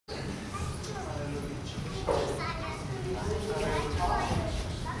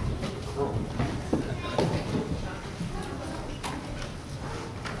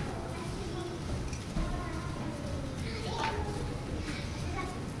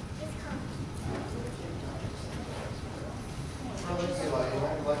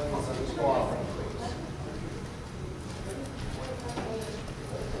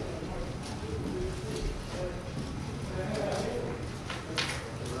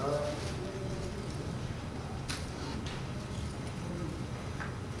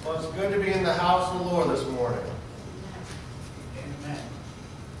Well, it's good to be in the house of the Lord this morning. Amen.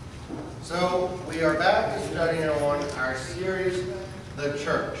 So, we are back to studying on our series, The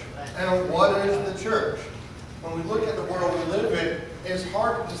Church. And what is the church? When we look at the world we live in, it's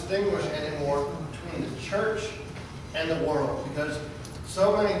hard to distinguish anymore between the church and the world, because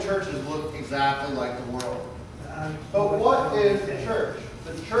so many churches look exactly like the world. But what is the church?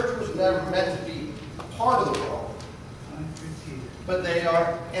 The church was never meant to be a part of the world, but they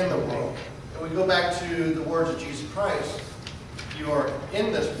are in the world. And we go back to the words of Jesus Christ, you are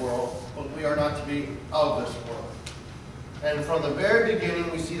in this world, but we are not to be of this world. And from the very beginning,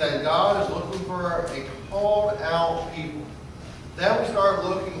 we see that God is looking for a called out people. Then we start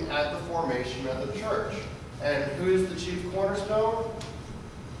looking at the formation of the church. And who is the chief cornerstone?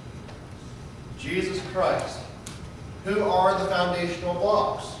 Jesus Christ. Who are the foundational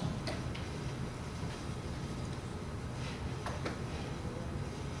blocks?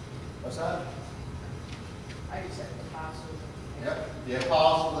 What's that? I just said the apostles. Yep, the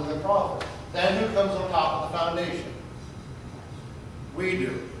apostles and the prophets. Then who comes on top of the foundation? We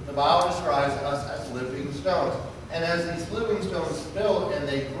do. The Bible describes us as living stones. And as these living stones build and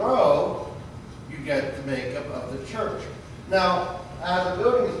they grow, you get the makeup of the church. Now, as a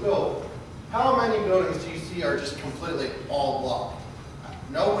building is built, how many buildings do you see are just completely all block?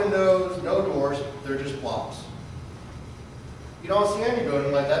 No windows, no doors, they're just blocks. You don't see any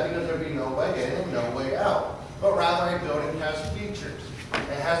building like that because there'd be no way in and no way out. But rather, a building has features.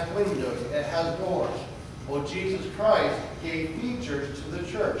 It has windows, it has doors. Well, Jesus Christ gave features to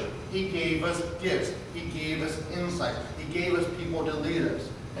the church. He gave us gifts. He gave us insight. He gave us people to lead us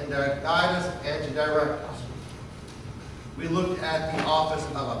and to guide us and to direct us. We looked at the office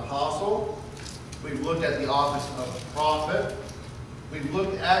of apostle. We've looked at the office of prophet. We've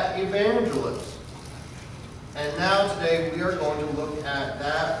looked at evangelist. And now today we are going to look at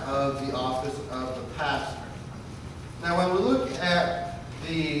that of the office of the pastor. Now when we look at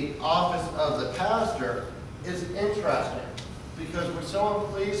the office of the pastor, it's interesting because would someone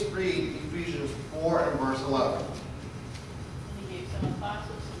please read Ephesians 4 and verse 11. He gave some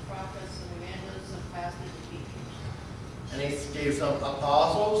apostles, some prophets, some evangelists, some pastors, and teachers. And he gave some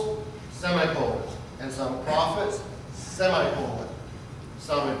apostles, semicolon, and some prophets, semicolon,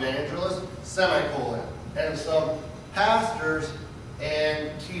 some evangelists, semicolon, and some pastors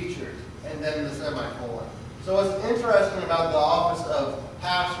and teachers, and then the semicolon. So what's interesting about the office of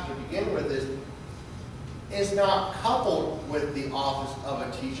pastor to begin with is it's not coupled with the office of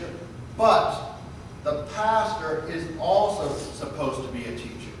a teacher, but the pastor is also supposed to be a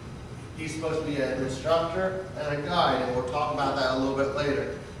teacher. He's supposed to be an instructor and a guide, and we'll talk about that a little bit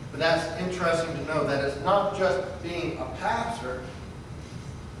later. But that's interesting to know that it's not just being a pastor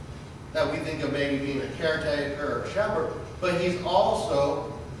that we think of maybe being a caretaker or a shepherd, but he's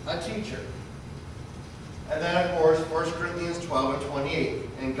also a teacher. And then, of course, 1 Corinthians 12 and 28.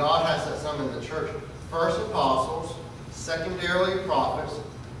 And God has set some in the church. First, apostles. Secondarily, prophets.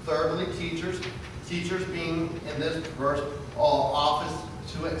 Thirdly, teachers. Teachers being, in this verse, all office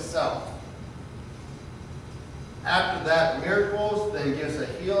to itself. After that, miracles, then gives a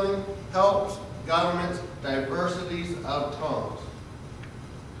healing, helps, governments, diversities of tongues.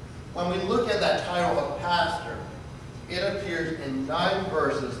 When we look at that title of pastor, it appears in 9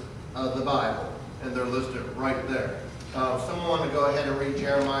 verses of the Bible. And they're listed right there. Someone want to go ahead and read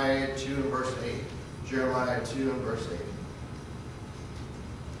Jeremiah 2 and verse 8. Jeremiah 2 and verse 8.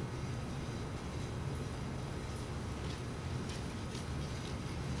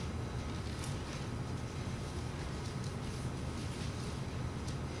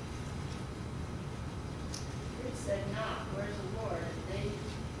 It said not, where is the Lord? They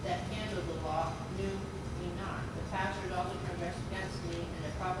that handle the law knew me not. The pastors also transgressed against me, and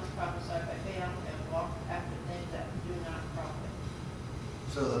the prophets prophesied by Baal, and walked after things that do not profit.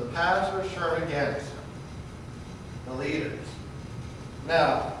 So the pastors turn against the leaders.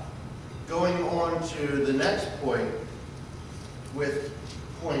 Now, going on to the next point with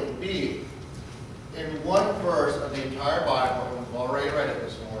point B. In one verse of the entire Bible, and we've already read it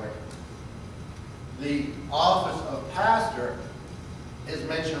this morning, the office of pastor is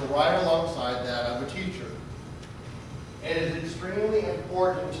mentioned right alongside that of a teacher. It is extremely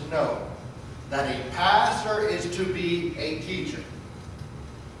important to know that a pastor is to be a teacher.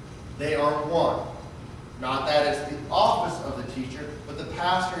 They are one. Not that it's the office of the teacher, but the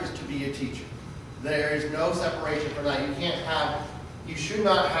pastor is to be a teacher. There is no separation from that. You should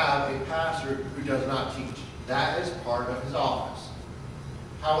not have a pastor who does not teach. That is part of his office.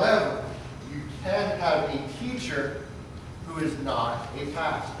 However, you can have a teacher who is not a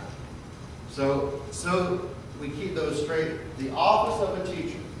pastor. So we keep those straight. The office of a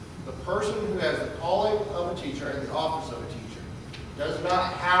teacher The person who has the calling of a teacher and the office of a teacher does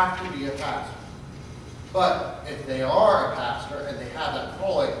not have to be a pastor. But if they are a pastor and they have that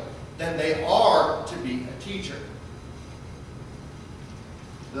calling, then they are to be a teacher.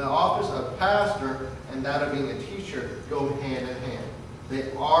 The office of pastor and that of being a teacher go hand in hand.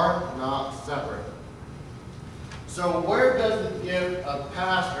 They are not separate. So where does the gift of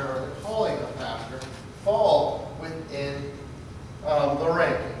pastor or the calling of pastor fall within the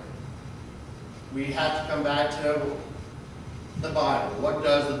ranking? We have to come back to the Bible. What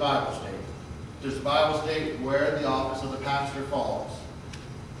does the Bible state? Does the Bible state where the office of the pastor falls?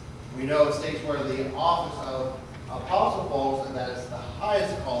 We know it states where the office of apostle falls, and that is the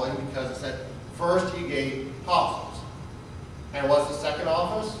highest calling, because it said first he gave apostles. And what's the second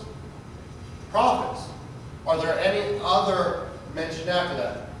office? Prophets. Are there any other mentioned after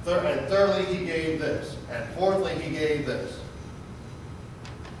that? And thirdly, he gave this. And fourthly, he gave this.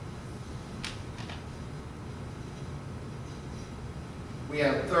 We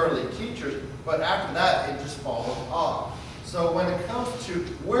have thirdly teachers, but after that, it just falls off. So when it comes to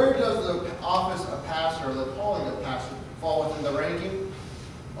where does the office of pastor or the calling of pastor fall within the ranking,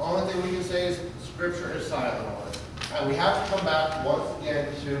 the only thing we can say is Scripture is silent on it. And we have to come back once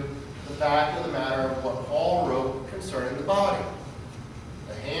again to the fact of the matter of what Paul wrote concerning the body.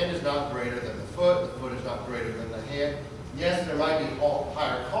 The hand is not greater than the foot is not greater than the hand. Yes, there might be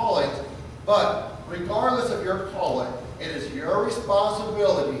higher callings, but regardless of your calling, it is your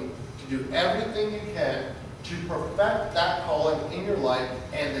responsibility to do everything you can to perfect that calling in your life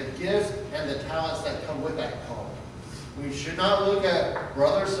and the gifts and the talents that come with that calling. We should not look at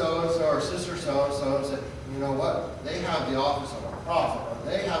brother so-and-so or sister so-and-so and say, you know what, they have the office of a prophet, or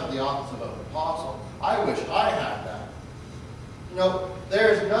they have the office of an apostle. I wish I had that. You know,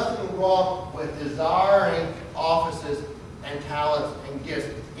 there is nothing wrong with desiring offices and talents and gifts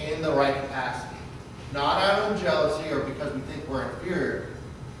in the right capacity. Not out of jealousy or because we think we're inferior.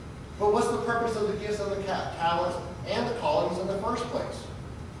 But what's the purpose of the gifts and the talents and the callings in the first place?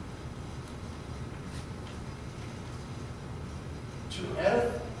 To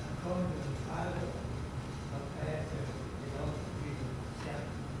edify. According to the Bible, a pastor is also a shepherd.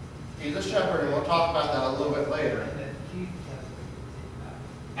 He's a shepherd, and we'll talk about that a little bit later. And the chief shepherd is not.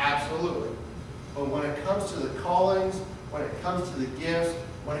 Absolutely. But when it comes to the callings, when it comes to the gifts,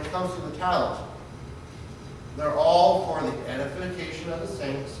 when it comes to the talents, they're all for the edification of the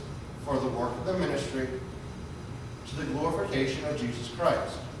saints, for the work of the ministry, to the glorification of Jesus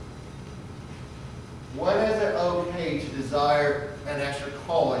Christ. When is it okay to desire an extra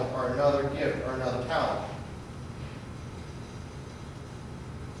calling or another gift or another talent?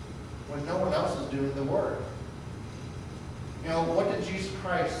 When no one else is doing the work. You know, what did Jesus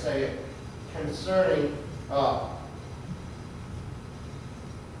Christ say concerning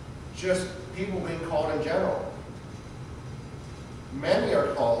just people being called in general? Many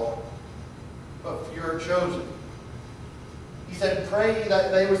are called, but few are chosen. He said, pray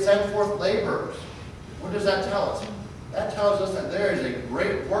that they would send forth laborers. What does that tell us? That tells us that there is a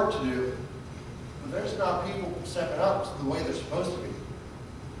great work to do, but there's not people stepping up the way they're supposed to be.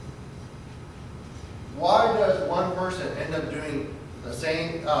 Why does one person end up doing the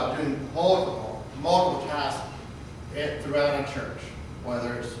same, doing multiple tasks throughout a church?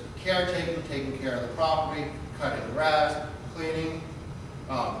 Whether it's caretaking, taking care of the property, cutting grass, cleaning,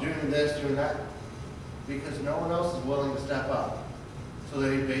 doing this, doing that, because no one else is willing to step up. So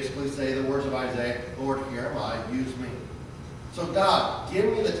they basically say the words of Isaiah, Lord, here am I, use me. So God, give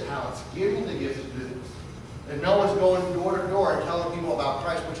me the talents, give me the gifts to do this. If no one's going door to door and telling people about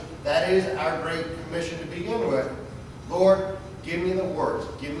Christ, which that is our great commission to begin with, Lord, give me the words,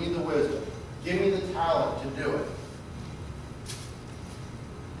 give me the wisdom, give me the talent to do it.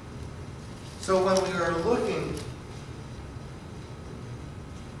 So when we are looking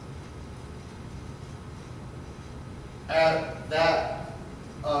at that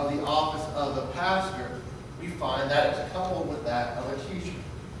of the office of the pastor, we find that it's coupled with that of a teacher.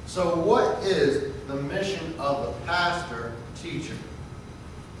 So what is the mission of the pastor teacher?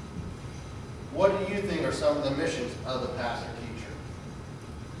 What do you think are some of the missions of the pastor teacher?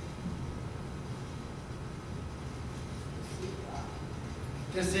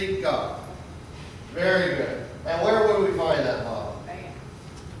 To seek God. Very good. And where would we find that, Bob?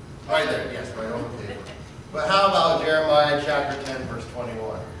 Right there, yes, right on the table. But how about Jeremiah chapter 10, verse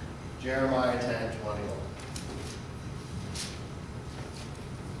 21? Jeremiah 10, 21.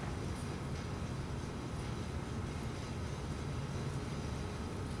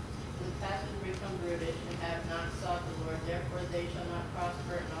 The pastors become brutish and have not sought the Lord, therefore they shall not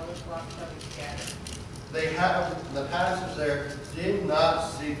prosper, and all their flocks shall be scattered. the pastors there did not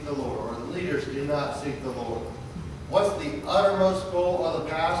seek the Lord, or the leaders did not seek the Lord. What's the uttermost goal of the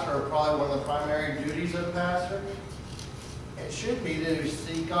pastor, or probably one of the primary duties of the pastor? It should be to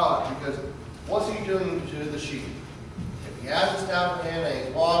seek God, because what's he doing to the sheep? If he has a staff in hand and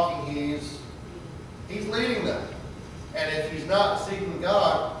he's walking, he's leading them. And if he's not seeking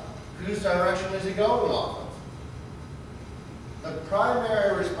God, whose direction is he going off of? The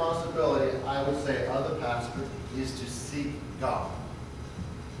primary responsibility, I would say, of the pastor is to seek God.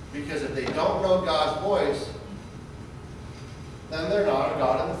 Because if they don't know God's voice, then they're not a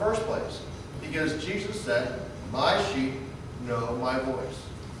God in the first place. Because Jesus said, my sheep know my voice.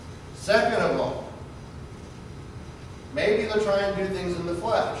 Second of all, maybe they're trying to do things in the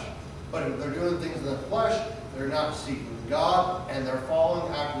flesh. But if they're doing things in the flesh, they're not seeking God, and they're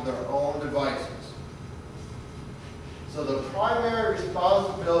following after their own devices. So the primary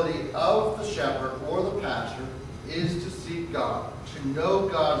responsibility of the shepherd or the pastor is to seek God, to know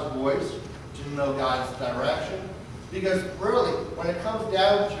God's voice, to know God's direction. Because really, when it comes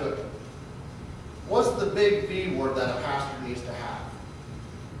down to it, what's the big V word that a pastor needs to have?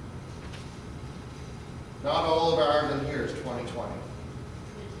 Not all of ours in here is 2020.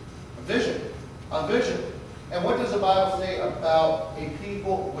 A vision. A vision. And what does the Bible say about a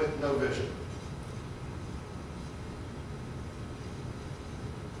people with no vision?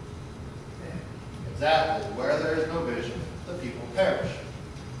 Exactly. Where there is no vision, the people perish.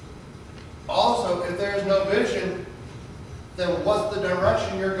 Also, if there is no vision, then what's the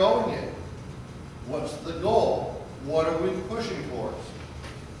direction you're going in? What's the goal? What are we pushing towards?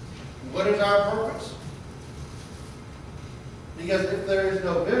 What is our purpose? Because if there is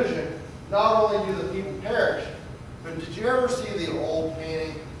no vision, not only do the people perish, but did you ever see the old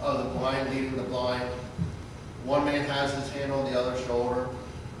painting of the blind leading the blind? One man has his hand on the other shoulder.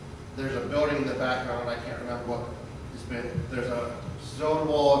 There's a building in the background, I can't remember what it's been. There's a stone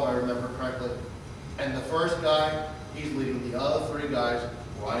wall, if I remember correctly. And the first guy, he's leading the other three guys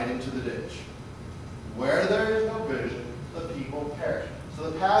right into the ditch. Where there is no vision, the people perish. So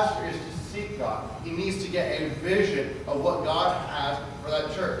the pastor is to seek God. He needs to get a vision of what God has for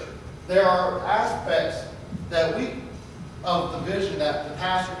that church. There are aspects of the vision that the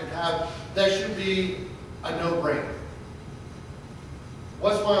pastor could have that should be a no-brainer.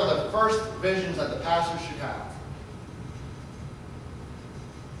 What's one of the first visions that the pastor should have?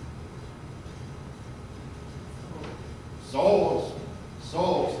 Souls.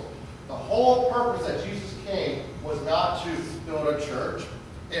 Souls. The whole purpose that Jesus came was not to build a church.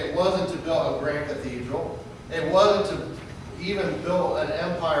 It wasn't to build a grand cathedral. It wasn't to even build an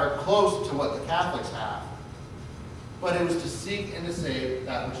empire close to what the Catholics have. But it was to seek and to save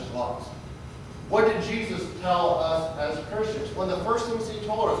that which is lost. What did Jesus tell us as Christians? One of the first things he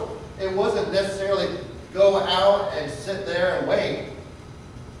told us, it wasn't necessarily go out and sit there and wait.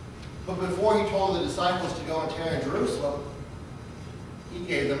 But before he told the disciples to go and tarry in Jerusalem, he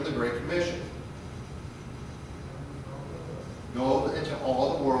gave them the Great Commission. Go into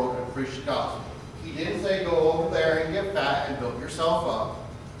all the world and preach the gospel. He didn't say go over there and get fat and build yourself up.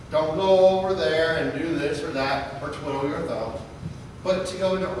 Don't go over there and do this or that or twiddle your thumbs. But to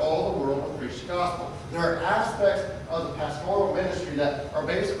go into all the world and preach the gospel. There are aspects of the pastoral ministry that are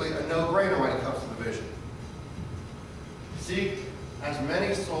basically a no-brainer when it comes to the vision. Seek as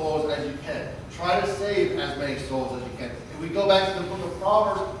many souls as you can. Try to save as many souls as you can. If we go back to the book of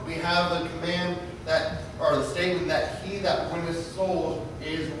Proverbs, we have the command that, or the statement that he that winneth souls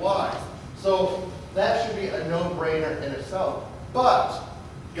is wise. So that should be a no-brainer in itself. But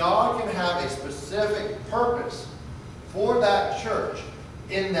God can have a specific purpose for that church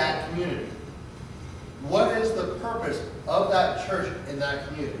in that community. What is the purpose of that church in that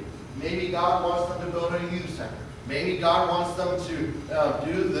community? Maybe God wants them to build a youth center. Maybe God wants them to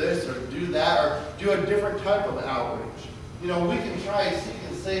do this or do that or do a different type of outreach. You know, we can try to seek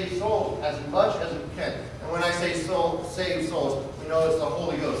and save souls as much as we can. And when I say save souls, we know it's the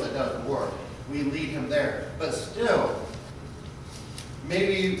Holy Ghost that does the work. We lead him there. But still,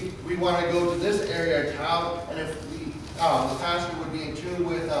 maybe we want to go to this area of town, and if the pastor would be in tune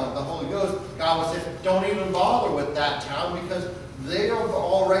with the Holy Ghost, God would say, don't even bother with that town because they have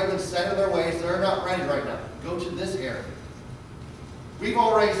already been set in their ways. They're not ready right now. Go to this area. We've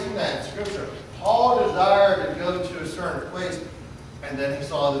already seen that in Scripture. Paul desired to go to a certain place, and then he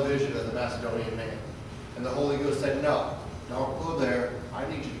saw the vision of the Macedonian man. And the Holy Ghost said, no, don't go there. I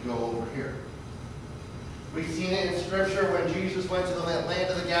need you to go over here. We've seen it in Scripture when Jesus went to the land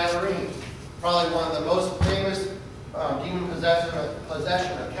of the Gadarenes. Probably one of the most famous demon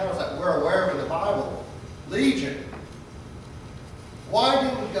possession accounts that we're aware of in the Bible. Legion. Why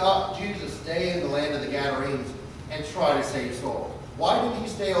didn't Jesus stay in the land of the Gadarenes and try to save souls? Why did he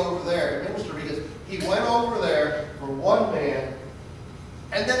stay over there and minister? Because he went over there for one man,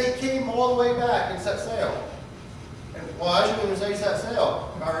 and then he came all the way back and set sail. And, well, I shouldn't even say set sail.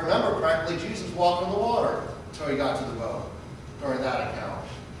 If I remember correctly, Jesus walked on the water until he got to the boat during that account.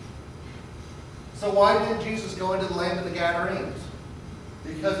 So why didn't Jesus go into the land of the Gadarenes?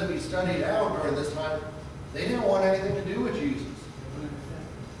 Because if he studied out during this time, they didn't want anything to do with Jesus.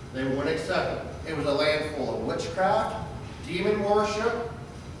 They wouldn't accept him. It was a land full of witchcraft, demon worship.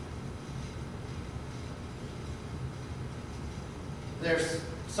 There's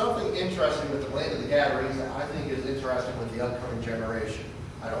something interesting with the land of the Gadarenes that I think is interesting with the upcoming generation.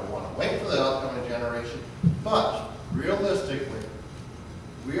 I don't want to wait for the upcoming generation, but realistically,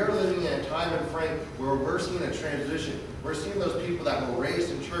 we are living in a time and frame where we're seeing a transition. We're seeing those people that were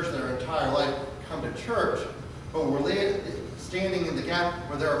raised in church their entire life come to church, but we're standing in the gap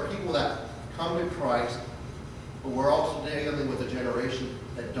where there are people that come to Christ, but we're also dealing with a generation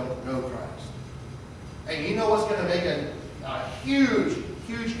that don't know Christ. And you know what's going to make a huge,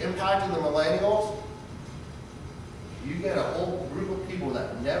 huge impact in the millennials? You get a whole group of people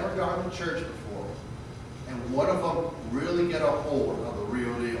that never gone to church before, and one of them really get a hold of the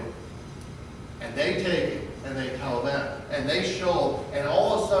real deal. And they take it, and they tell them, and they show, and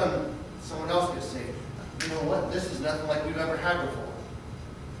all of a sudden, someone else gets saved. You know what? This is nothing like we've ever had before.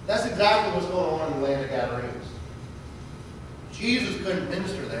 That's exactly what's going on in the land of Gadarenes. Jesus couldn't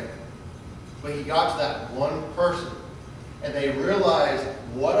minister there, but he got to that one person, and they realized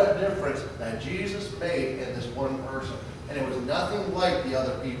what a difference that Jesus made in this one person. And it was nothing like the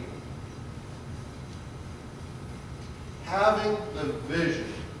other people. Having the vision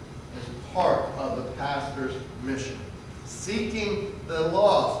is part of the pastor's mission. Seeking the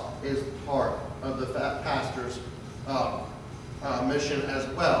lost is part of the pastor's mission as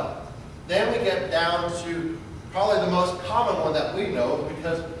well. Then we get down to probably the most common one that we know,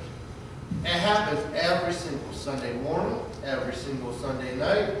 because it happens every single Sunday morning, every single Sunday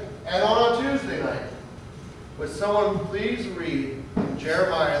night, and on a Tuesday night. Would someone please read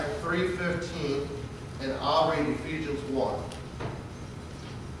Jeremiah 3:15, and I'll read Ephesians 1.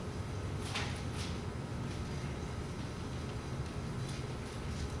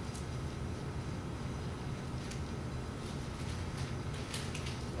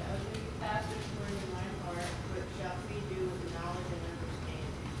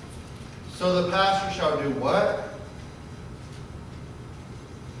 So the pastor shall do what?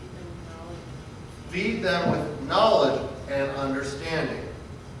 Feed them with knowledge and understanding.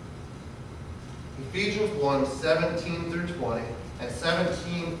 Ephesians 1, 17 through 20, and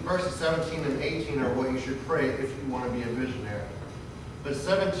verses 17 and 18 are what you should pray if you want to be a visionary. But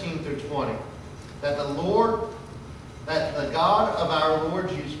 17 through 20, that the God of our Lord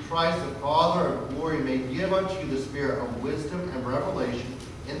Jesus Christ, the Father of glory, may give unto you the spirit of wisdom and revelation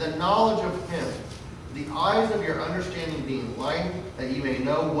in the knowledge of him, the eyes of your understanding being enlightened, that ye may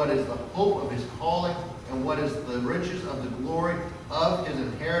know what is the hope of his calling, and what is the riches of the glory of his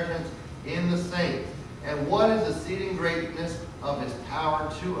inheritance in the saints, and what is the exceeding greatness of his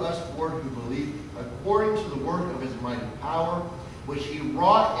power to us for who believe, according to the work of his mighty power, which he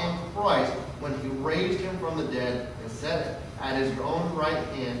wrought in Christ when he raised him from the dead and set it at his own right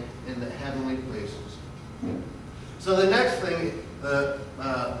hand in the heavenly places. So the next thing that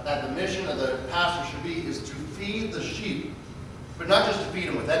the mission of the pastor should be is to feed the sheep, but not just to feed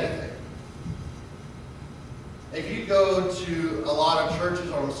them with anything. If you go to a lot of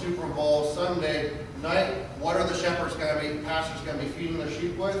churches on Super Bowl Sunday night, what are the pastors going to be feeding their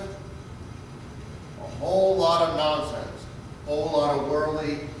sheep with? A whole lot of nonsense, a whole lot of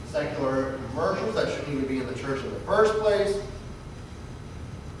worldly, secular commercials that shouldn't even be in the church in the first place,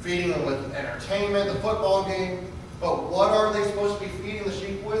 feeding them with entertainment, the football game. But what are they supposed to be feeding the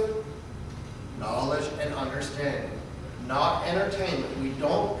sheep with? Knowledge and understanding, not entertainment. We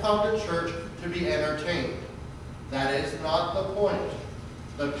don't come to church to be entertained. That is not the point.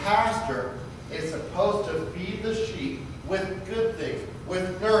 The pastor is supposed to feed the sheep with good things,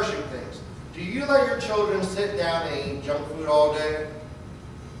 with nourishing things. Do you let your children sit down and eat junk food all day?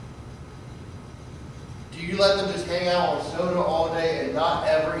 Do you let them just hang out on soda all day and not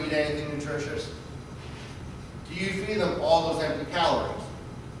ever eat anything nutritious? Do you feed them all those empty calories?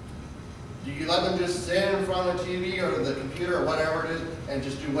 Do you let them just sit in front of the TV or the computer or whatever it is and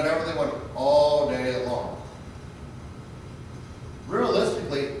just do whatever they want all day long?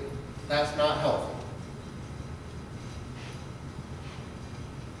 Realistically, that's not healthy.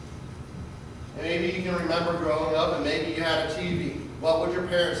 And maybe you can remember growing up and maybe you had a TV. What would your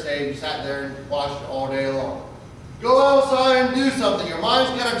parents say if you sat there and watched it all day long? Go outside and do something. Your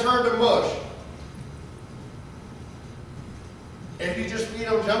mind's going to turn to mush. If you just feed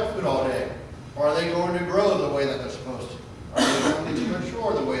them junk food all day, are they going to grow the way that they're supposed to? Are they going to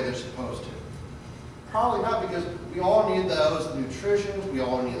mature the way they're supposed to? Probably not, because we all need those nutritions, we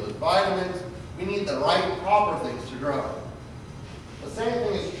all need those vitamins, we need the right, proper things to grow. The same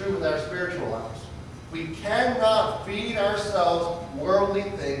thing is true with our spiritual lives. We cannot feed ourselves worldly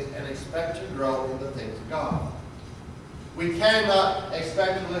things and expect to grow in the things of God. We cannot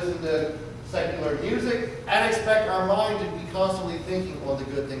expect to listen to secular music and expect our mind to be constantly thinking on the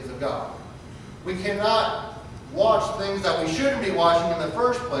good things of God. We cannot watch things that we shouldn't be watching in the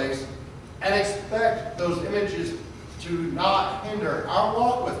first place and expect those images to not hinder our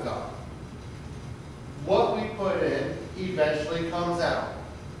walk with God. What we put in eventually comes out.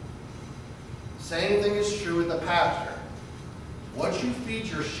 Same thing is true with the pasture. What you feed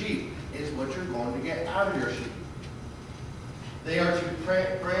your sheep is what you're going to get out of your sheep. They are to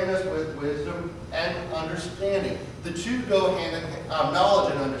train us with wisdom and understanding. The two go hand in hand,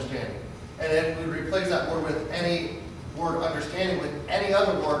 knowledge and understanding. And if we replace that word with any word understanding with any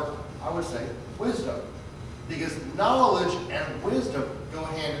other word, I would say wisdom. Because knowledge and wisdom go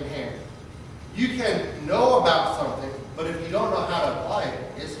hand in hand. You can know about something, but if you don't know how to apply it,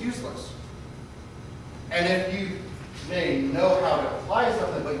 it's useless. And if you may know how to apply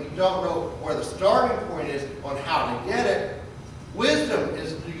something, but you don't know where the starting point is on how to get it, wisdom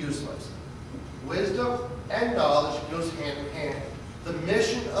is useless. Wisdom and knowledge goes hand in hand. The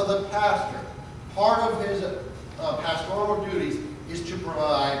mission of the pastor, part of his pastoral duties, is to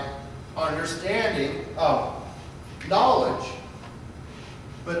provide understanding of knowledge,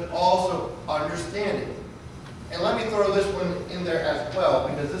 but also understanding. And let me throw this one in there as well,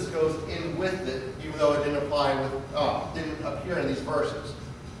 because this goes in with it, even though it didn't appear in these verses.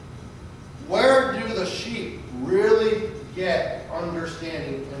 Where do the sheep really get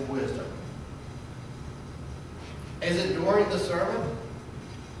understanding and wisdom? Is it during the sermon?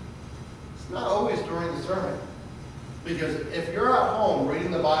 It's not always during the sermon. Because if you're at home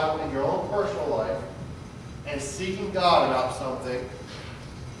reading the Bible in your own personal life and seeking God about something,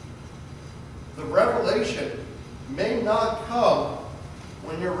 the revelation may not come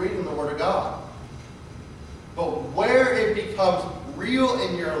when you're reading the Word of God. But where it becomes real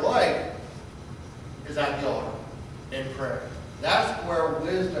in your life is at the altar, in prayer. That's where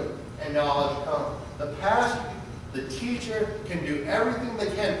wisdom and knowledge come. The pastor, the teacher, can do everything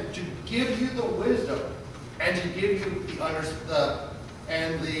they can to give you the wisdom and to give you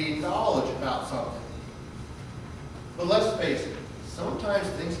the knowledge about something. But let's face it, sometimes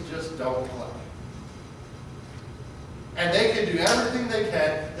things just don't click. And they can do everything they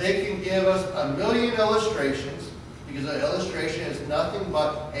can. They can give us a million illustrations, because an illustration is nothing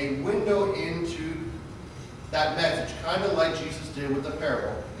but a window into that message, kind of like Jesus did with the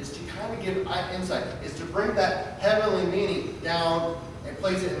parable, is to kind of give insight, is to bring that heavenly meaning down and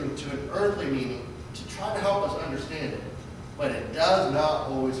place it into an earthly meaning to try to help us understand it. But it does not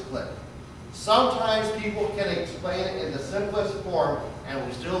always click. Sometimes people can explain it in the simplest form, and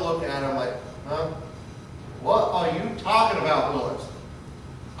we still look at them like, huh? What are you talking about, Willis?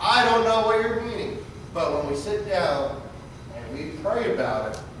 I don't know what you're meaning. But when we sit down and we pray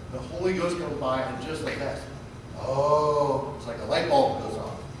about it, the Holy Ghost comes by and just like that. Oh, it's like a light bulb goes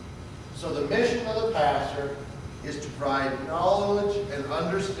on. So the mission of the pastor is to provide knowledge and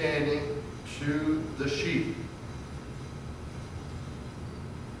understanding to the sheep.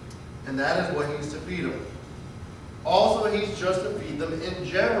 And that is what he's to feed them. Also, he's just to feed them in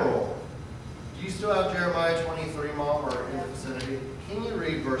general. Do you still have Jeremiah 23, Mom, or in the vicinity? Can you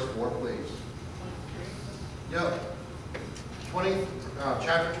read verse 4, please? 23? Yep.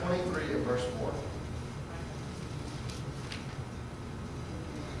 Chapter 23 and verse 4.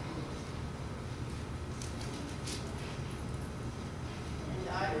 And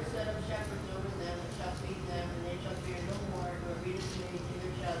I will set up shepherds over them, and shall feed them, and they shall fear no more, nor be dismayed,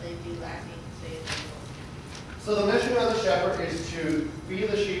 neither shall they be lacking, saith the Lord. So the mission of the shepherd is to feed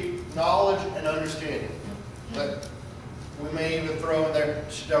the sheep knowledge and understanding. But we may even throw in there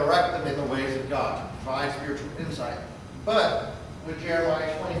to direct them in the ways of God, to provide spiritual insight. But with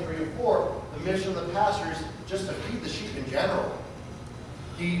Jeremiah 23 and 4, the mission of the pastor is just to feed the sheep in general.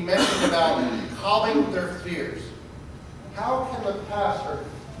 He mentioned about calming their fears. How can the pastor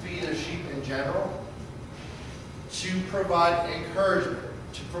feed the sheep in general? To provide encouragement,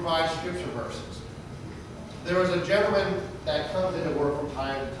 to provide scripture verses. There was a gentleman that comes into work from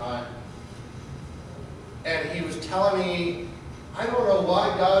time to time, and he was telling me, I don't know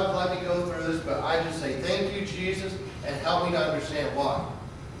why God let me go through this, but I just say, thank you, Jesus, and help me to understand why.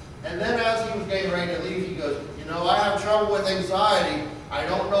 And then as he was getting ready to leave, he goes, know, I have trouble with anxiety. I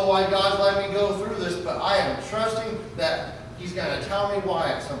don't know why God's let me go through this, but I am trusting that He's going to tell me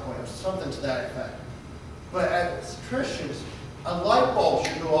why at some point, or something to that effect. But as Christians, a light bulb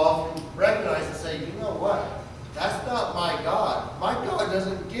should go off and recognize and say, you know what? That's not my God. My God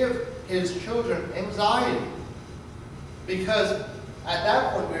doesn't give His children anxiety. Because at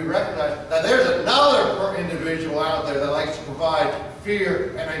that point we recognize that there's another individual out there that likes to provide fear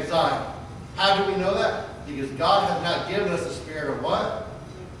and anxiety. How do we know that? Because God has not given us a spirit of what?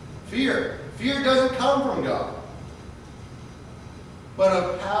 Fear. Fear doesn't come from God, but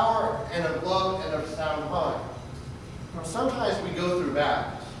of power and of love and of sound mind. Now, sometimes we go through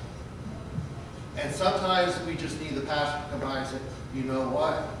battles, and sometimes we just need the pastor to come by and say, you know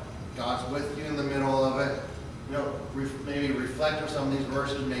what? God's with you in the middle of it. You know, maybe reflect on some of these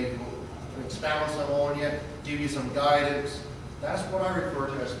verses, maybe expound some on you, give you some guidance. That's what I refer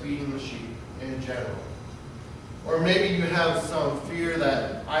to as feeding the sheep in general. Or maybe you have some fear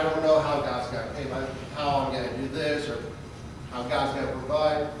that I don't know how God's going to pay, how I'm going to do this, or how God's going to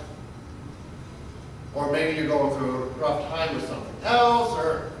provide. Or maybe you're going through a rough time with something else,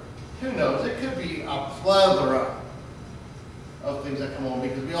 or who knows? It could be a plethora of things that come on,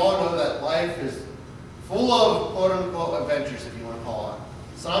 because we all know that life is full of quote-unquote adventures, if you want to call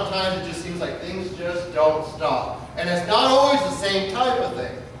it. Sometimes it just seems like things just don't stop. And it's not always the same type of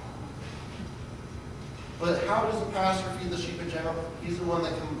thing. But how does the pastor feed the sheep in general? He's the one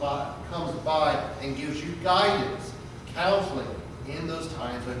that comes by and gives you guidance, counseling in those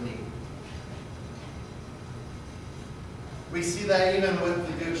times of need. We see that even with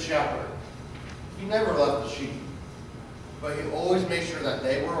the Good Shepherd. He never left the sheep, but he always made sure that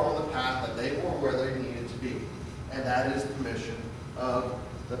they were on the path, that they were where they needed to be. And that is the mission of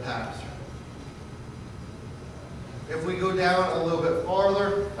the pastor. If we go down a little bit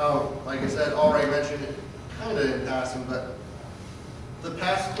farther, like I said, already mentioned it kind of in passing, but the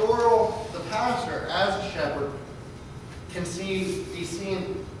pastor as a shepherd can be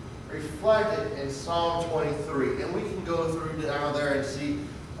seen reflected in Psalm 23. And we can go through down there and see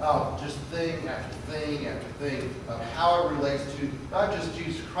just thing after thing after thing of how it relates to not just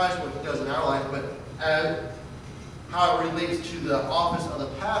Jesus Christ, what He does in our life, but how it relates to the office of the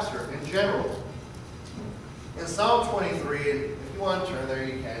pastor in general. In Psalm 23, and if you want to turn there,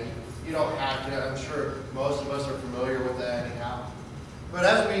 you can. You don't have to. I'm sure most of us are familiar with that anyhow. But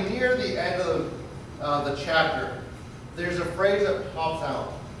as we near the end of the chapter, there's a phrase that pops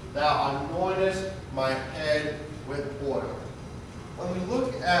out. Thou anointest my head with oil. When we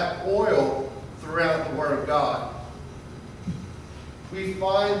look at oil throughout the Word of God, we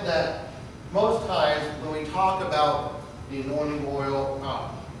find that most times when we talk about the anointing oil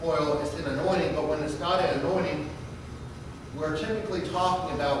is an anointing, but when it's not an anointing, we're typically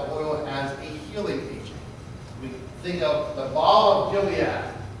talking about oil as a healing agent. We think of the balm of Gilead,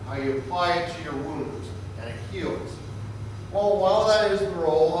 how you apply it to your wounds, and it heals. Well, while that is the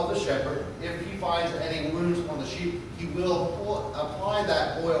role of the shepherd, if he finds any wounds on the sheep, he will apply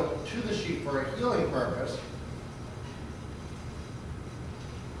that oil to the sheep for a healing purpose.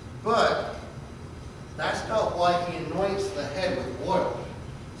 But that's not why he anoints the head with oil.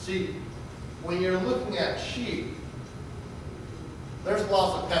 See, when you're looking at sheep, there's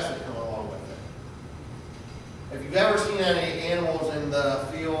lots of pests that come along with it. If you've ever seen any animals in the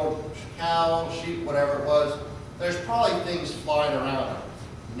field, cows, sheep, whatever it was, there's probably things flying around them.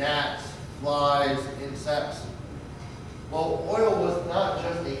 Gnats, flies, insects. Well, oil was not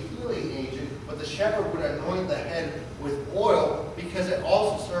just a healing agent, but the shepherd would anoint the head with oil because it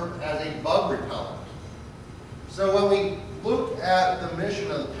also served as a bug repellent. So when we look at the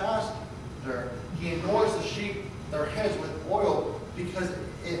mission of the pastor, he anoints the sheep, their heads with oil because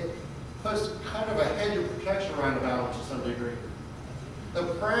it puts kind of a hedge of protection around about them to some degree. The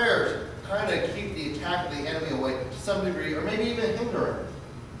prayers kind of keep the attack of the enemy away to some degree, or maybe even hinder it.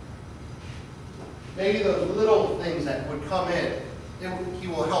 Maybe those little things that would come in, he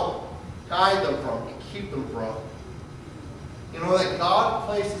will help guide them from and keep them from. You know that God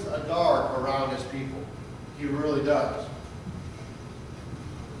places a guard around His people. He really does.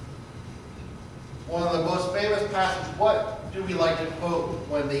 One of the most famous passages, what do we like to quote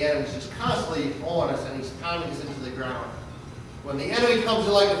when the enemy's just constantly on us and he's pounding us into the ground? When the enemy comes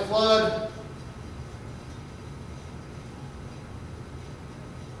in like a flood,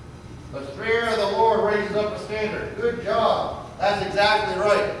 the fear of the Lord raises up a standard. Good job. That's exactly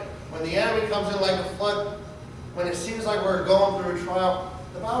right. When the enemy comes in like a flood, when it seems like we're going through a trial,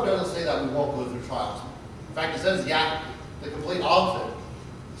 the Bible doesn't say that we won't go through trials. In fact, it says the complete opposite.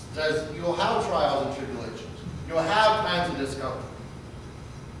 It says you will have trials and tribulations. You will have times of discomfort.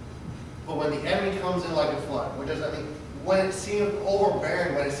 But when the enemy comes in like a flood, what does that mean? When it seems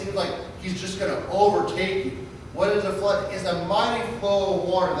overbearing, when it seems like he's just going to overtake you. What is a flood? It's a mighty flow of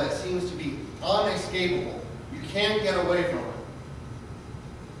water that seems to be unescapable. You can't get away from it.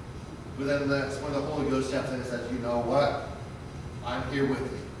 But then that's when the Holy Ghost steps in and says, you know what? I'm here with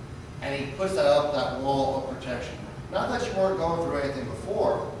you. And he puts that up, that wall of protection. Not that you weren't going through anything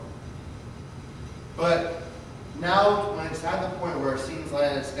before, but now when it's at the point where it seems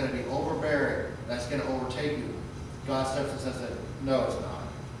like it's going to be overbearing, that's going to overtake you, God steps in and says, no, it's not.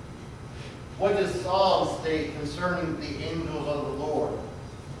 What does Psalm state concerning the angels of the Lord?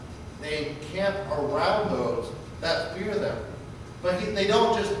 They encamp around those that fear them. But they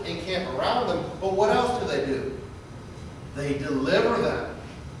don't just encamp around them, but what else do they do? They deliver them.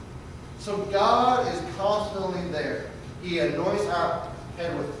 So God is constantly there. He anoints our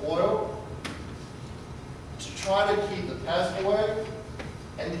head with oil to try to keep the pest away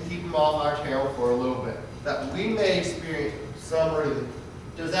and to keep them off our tail for a little bit, that we may experience some relief.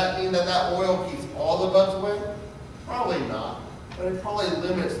 Does that mean that that oil keeps all the bugs away? Probably not, but it probably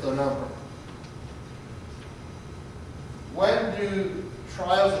limits the number. When do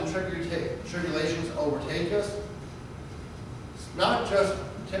trials and tribulations overtake us? It's not just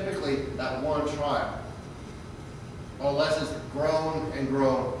typically that one trial, unless it's grown and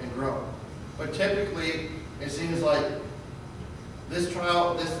grown and grown. But typically, it seems like this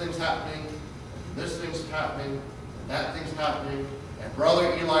trial, this thing's happening, this thing's happening, and that thing's happening, and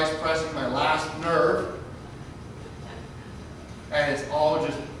Brother Eli's pressing my last nerve, and it's all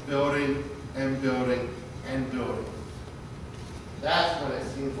just building and building and building. That's when it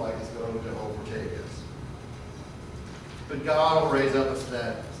seems like it's going to overtake us. But God will raise up a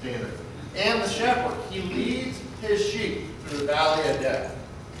standard. And the shepherd, he leads his sheep through the valley of death.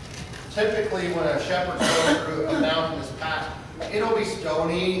 Typically, when a shepherd's going through a mountainous path, it'll be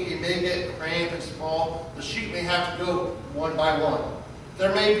stony, it may get cramped and small. The sheep may have to go one by one.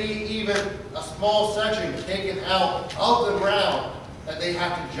 There may be even a small section taken out of the ground that they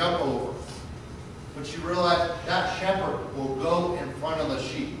have to jump over. But you realize that shepherd will go in front of the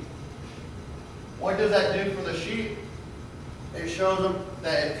sheep. What does that do for the sheep? It shows them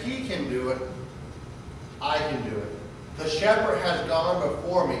that if he can do it, I can do it. The shepherd has gone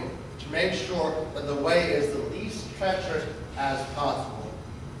before me to make sure that the way is the least treacherous as possible.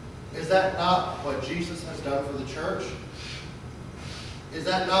 Is that not what Jesus has done for the church? Is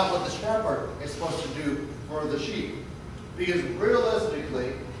that not what the shepherd is supposed to do for the sheep? Because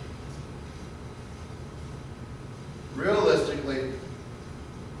realistically,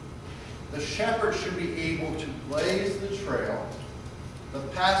 the shepherd should be able to blaze the trail. The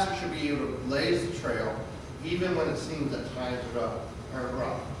pastor should be able to blaze the trail, even when it seems at times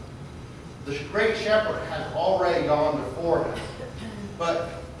rough. The great shepherd has already gone before him. But,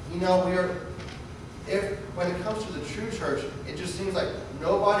 you know, when it comes to the true church, it just seems like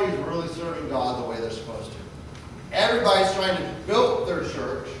nobody's really serving God the way they're supposed to. Everybody's trying to build their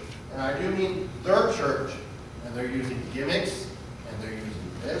church, and I do mean their church, and they're using gimmicks, and they're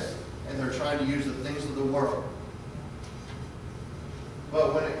using this, and they're trying to use the things of the world.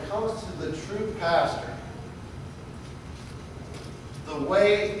 But when it comes to the true pastor, the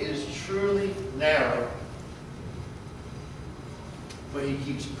way is truly narrow, but he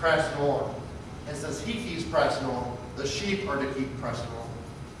keeps pressing on. And since he keeps pressing on, the sheep are to keep pressing on.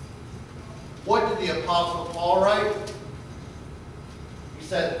 What did the Apostle Paul write?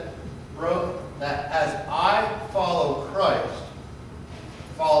 He wrote that as I follow Christ,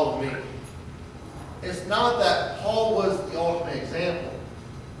 follow me. It's not that Paul was the ultimate example.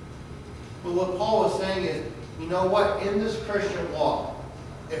 But what Paul was saying is, you know what? In this Christian walk,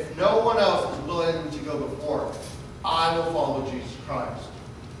 if no one else is willing to go before me, I will follow Jesus Christ.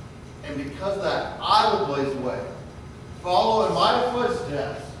 And because of that, I will blaze the way. Follow in my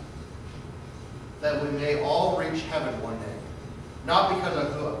footsteps, that we may all reach heaven one day. Not because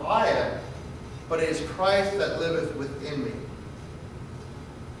of who I am, but it is Christ that liveth within me.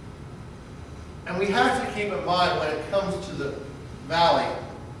 And we have to keep in mind when it comes to the valley,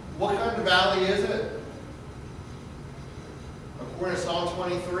 what kind of valley is it? According to Psalm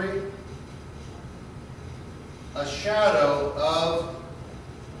 23, a shadow of,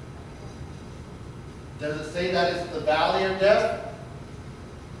 does it say that it's the valley of death?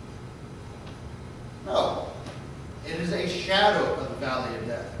 No. It is a shadow of the valley of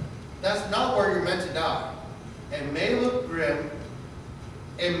death. That's not where you're meant to die. It may look grim.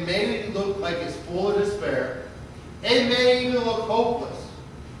 It may look like it's full of despair. It may even look hopeless.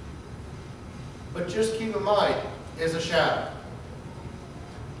 But just keep in mind, it's a shadow.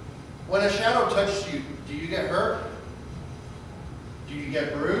 When a shadow touches you, do you get hurt? Do you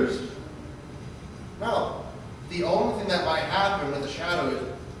get bruised? No. The only thing that might happen with a shadow is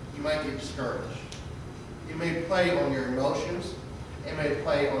you might get discouraged. It may play on your emotions. It may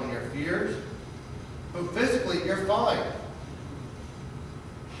play on your fears. But physically, you're fine.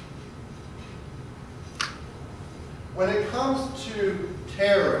 When it comes to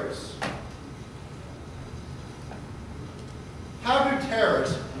terrorists, how do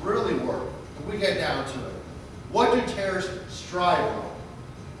terrorists really work? If we get down to it, what do terrorists strive on?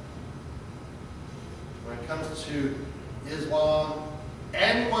 When it comes to Islam,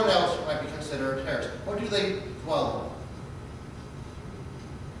 anyone else who might be considered a terrorist, what do they dwell on?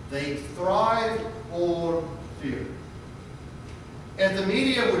 They thrive on fear. If the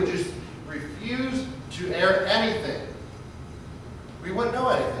media would just refuse to air anything, we wouldn't know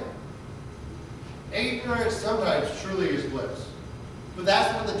anything. Ignorance sometimes truly is bliss. But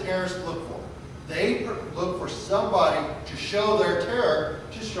that's what the terrorists look for. They look for somebody to show their terror,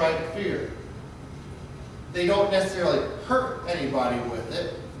 to strike fear. They don't necessarily hurt anybody with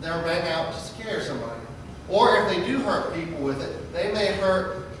it. They're meant out to scare somebody. Or if they do hurt people with it, they may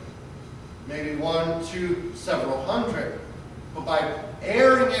hurt maybe 1, 2, several hundred. But by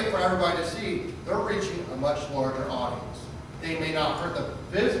airing it for everybody to see, they're reaching a much larger audience. They may not hurt them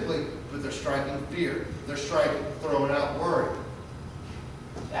physically, but they're striking fear. They're throwing out worry.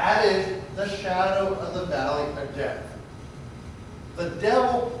 That is the shadow of the valley of death. The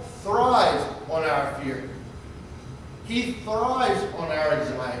devil thrives on our fear. He thrives on our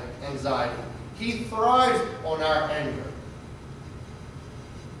anxiety. He thrives on our anger.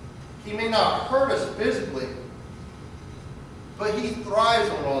 He may not hurt us physically, but he thrives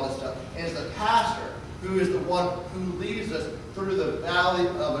on all this stuff. And it's the pastor who is the one who leads us through the valley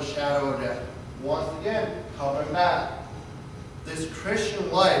of a shadow of death. Once again, coming back. This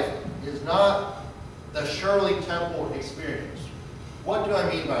Christian life is not the Shirley Temple experience. What do I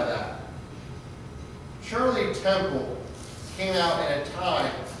mean by that? Shirley Temple came out at a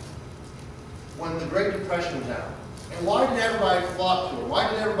time when the Great Depression was out. And why did everybody flock to her? Why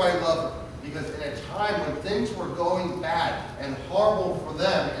did everybody love her? Because in a time when things were going bad and horrible for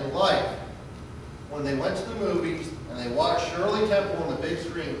them in life, when they went to the movies and they watched Shirley Temple on the big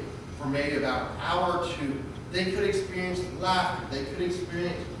screen for maybe about an hour or two, they could experience laughter, they could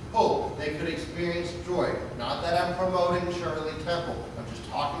experience hope, they could experience joy. Not that I'm promoting Shirley Temple, I'm just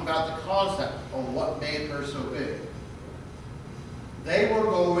talking about the concept on what made her so big. They were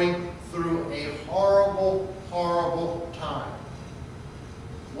going through a horrible, horrible time.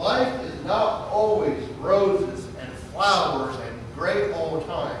 Life is not always roses and flowers and great old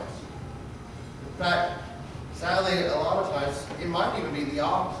times. In fact, sadly, a lot of times, it might even be the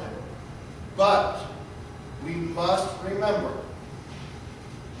opposite. But we must remember,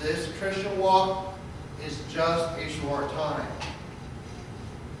 this Christian walk is just a short time.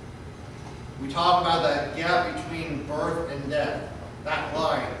 We talk about that gap between birth and death, that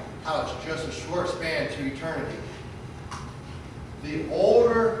line, how it's just a short span to eternity. The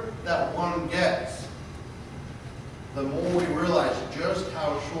older that one gets, the more we realize just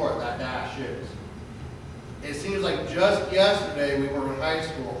how short that dash is. It seems like just yesterday we were in high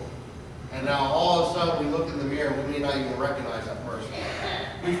school, and now all of a sudden we look in the mirror and we may not even recognize that person.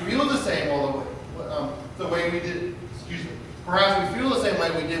 We feel the same the way we did, perhaps we feel the same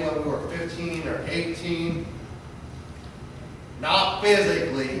way we did when we were 15 or 18. Not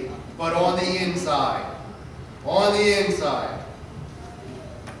physically, but on the inside. On the inside.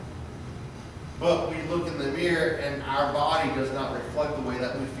 But we look in the mirror and our body does not reflect the way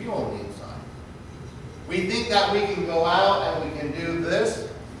that we feel on the inside. We think that we can go out and we can do this.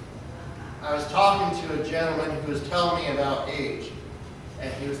 I was talking to a gentleman who was telling me about age.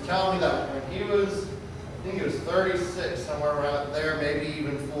 And he was telling me that when he was, I think he was 36, somewhere around there, maybe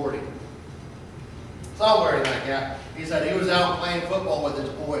even 40. Somewhere in that gap. He said he was out playing football with his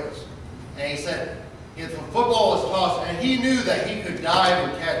boys. And he said, if the football was tossed, and he knew that he could dive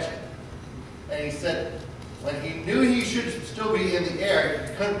and catch it. And he said, when he knew he should still be in the air,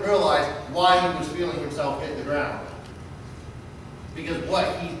 he couldn't realize why he was feeling himself hit the ground. Because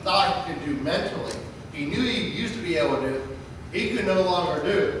what he thought he could do mentally, he knew he used to be able to do, he could no longer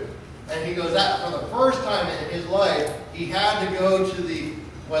do. And he goes, that for the first time in his life, he had to go to the,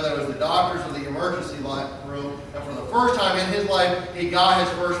 whether it was the doctors or the emergency room, and for the first time in his life, he got his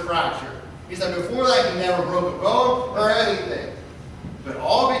first fracture. He said before that, he never broke a bone or anything. But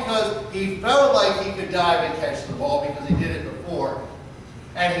all because he felt like he could dive and catch the ball because he did it before.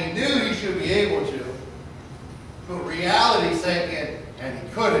 And he knew he should be able to. But reality sank in, and he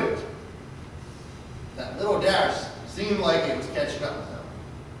couldn't. That little dash seemed like it was catching up with him.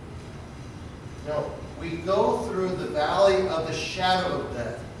 No, we go through the valley of the shadow of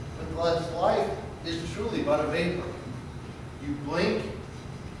death. Because life is truly but a vapor. You blink,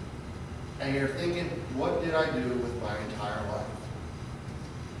 and you're thinking, what did I do with my entire life?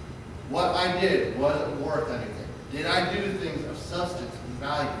 What I did wasn't worth anything. Did I do things of substance and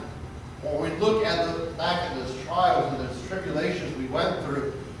value? Or we look at back at those trials and those tribulations we went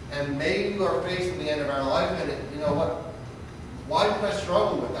through, and maybe we are facing the end of our life, and you know what? Why did I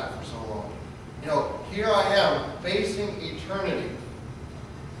struggle with that for so long? You know, here I am facing eternity.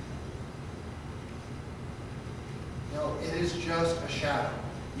 You know, it is just a shadow.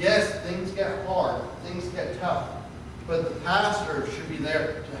 Yes, things get hard, things get tough, but the pastor should be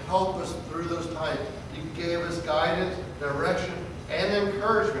there to help us through those times. He gave us guidance, direction, and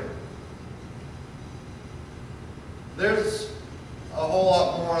encouragement. There's a whole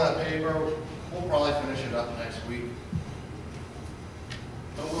lot more on that paper. We'll probably finish it up next week.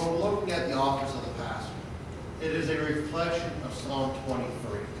 But when we're looking at the office of the pastor, it is a reflection of Psalm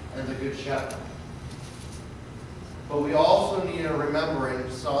 23 and the Good Shepherd. But we also need to remember in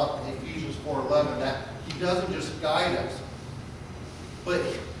Ephesians 4:11 that he doesn't just guide us, but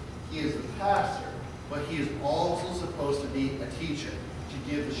he is the pastor, but he is also supposed to be a teacher, to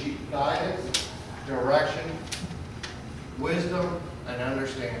give the sheep guidance, direction, wisdom, and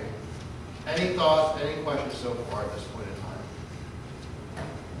understanding. Any thoughts, any questions so far at this point in time?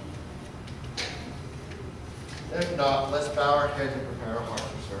 If not, let's bow our heads and prepare our hearts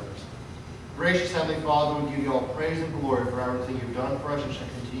for service. Gracious Heavenly Father, we give you all praise and glory for everything you've done for us and shall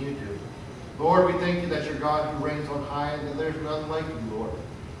continue to do. Lord, we thank you that you're God who reigns on high and that there's none like you, Lord.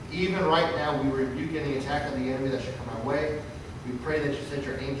 Even right now, we rebuke any attack of the enemy that should come our way. We pray that you set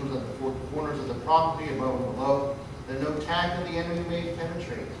your angels at the four corners of the property, above and below, that no attack of the enemy may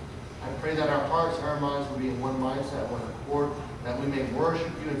penetrate. I pray that our hearts and our minds will be in one mindset, one accord, that we may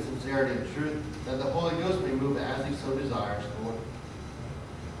worship you in sincerity and truth, that the Holy Ghost may move as he so desires, Lord.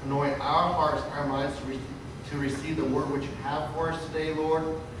 Anoint our hearts and our minds to receive the word which you have for us today, Lord,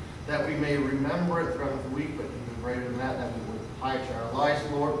 that we may remember it throughout the week, but even greater than that, that we would apply it to our lives,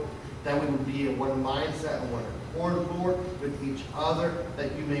 Lord, that we would be in one mindset and one accord, Lord, with each other,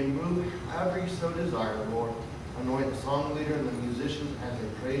 that you may move however you so desire, Lord. Anoint the song leader and the musicians as they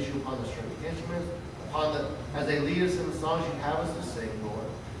praise you upon the string instruments, as they lead us in the songs you have us to sing, Lord.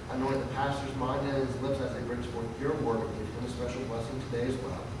 Anoint the pastor's mind and his lips as they bring forth your word, and give him a special blessing today as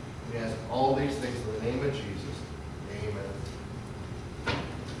well. We ask all these things in the name of Jesus. Amen.